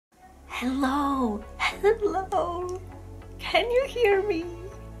Hello, hello. Can you hear me?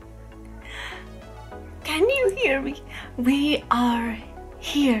 Can you hear me? We are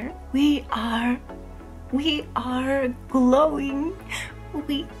here. We are glowing.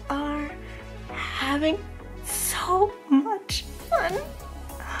 We are having so much fun.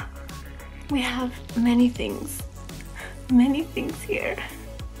 We have many things here.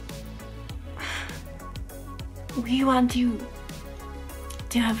 We want you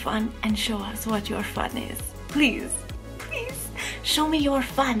to have fun and show us what your fun is. Please, please, show me your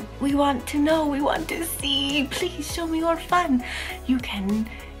fun. We want to know, we want to see. Please show me your fun. You can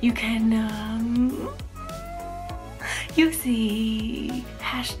use the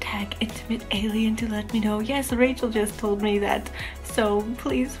hashtag #IntimateAlien to let me know. Yes, Rachel just told me that, so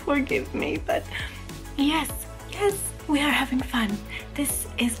please forgive me, but yes, we are having fun. This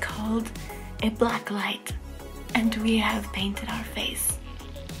is called a black light, and we have painted our face.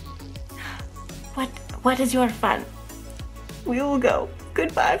 What is your fun? We will go.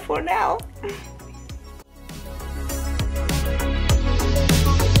 Goodbye for now.